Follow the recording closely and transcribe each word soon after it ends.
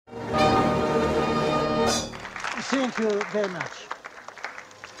Thank you very much.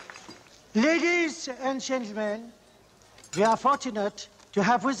 Ladies and gentlemen, we are fortunate to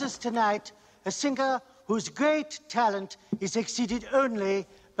have with us tonight a singer whose great talent is exceeded only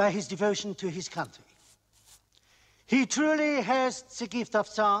by his devotion to his country. He truly has the gift of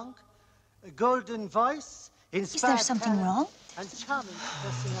song, a golden voice, inspired Is there something wrong? and charming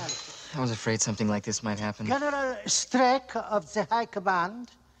personality. I was afraid something like this might happen. General Streck of the High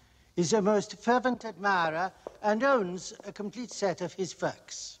Command is a most fervent admirer and owns a complete set of his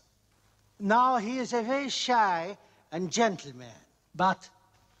works. Now, he is a very shy and gentle man, but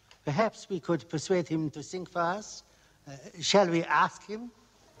perhaps we could persuade him to sing for us. Shall we ask him?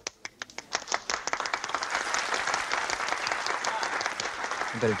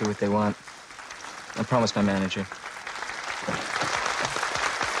 I better do what they want. I promised my manager.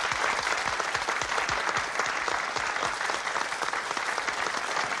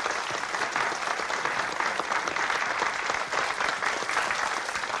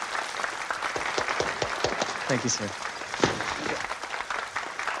 Thank you, sir.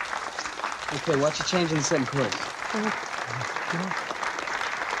 Okay, watch you change in the second chorus.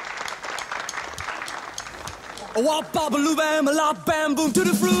 A wop bop a loo bam a lop bam boom to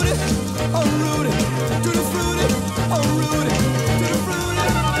the fruity, oh Rudy, to the fruity, oh Rudy, to the fruity,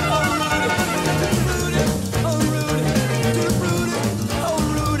 oh Rudy, to the fruity, oh Rudy, to the fruity, oh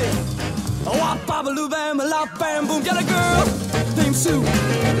Rudy. A wop bop a loo bam a lop bam boom. Got a girl named Sue,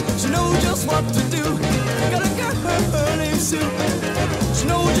 she knows just what to do. Got a girl named Sue, she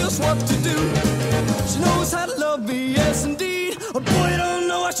knows just what to do. She knows how to love me, yes indeed. Oh boy, you don't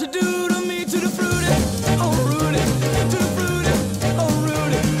know what she do to me. To the fruity, oh Rudy, to the fruity, oh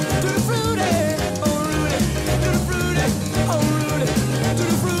Rudy, to the fruity, oh Rudy, to the fruity, oh Rudy, to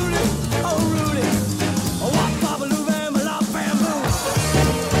the fruity, oh Rudy. Oh wop bop a loo bam a lop bam boom.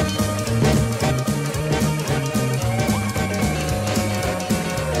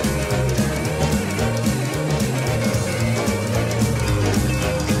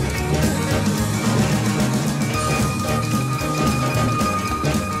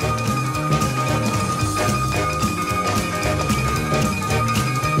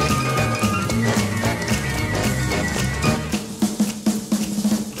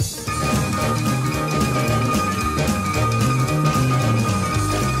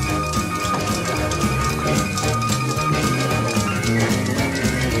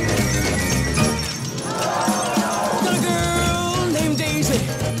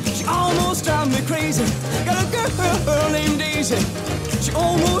 She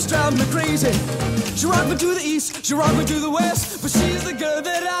almost drives me crazy. She rocked me to the east, she rocked me to the west, but she's the girl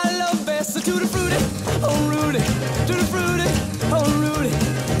that I love best. So to the fruity, oh Rudy, to the fruity, oh Rudy,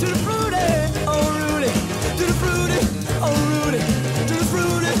 to the fruity, oh Rudy, to the fruity, oh Rudy, to the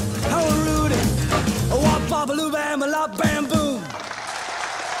fruity, oh Rudy. Oh wop bop a loo bam a lop bam boom.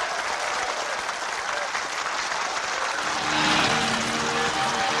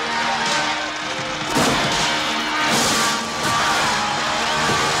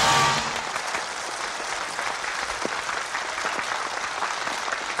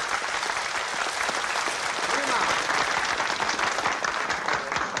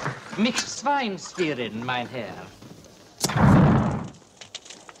 Mixed Schweinstieren, mein Herr.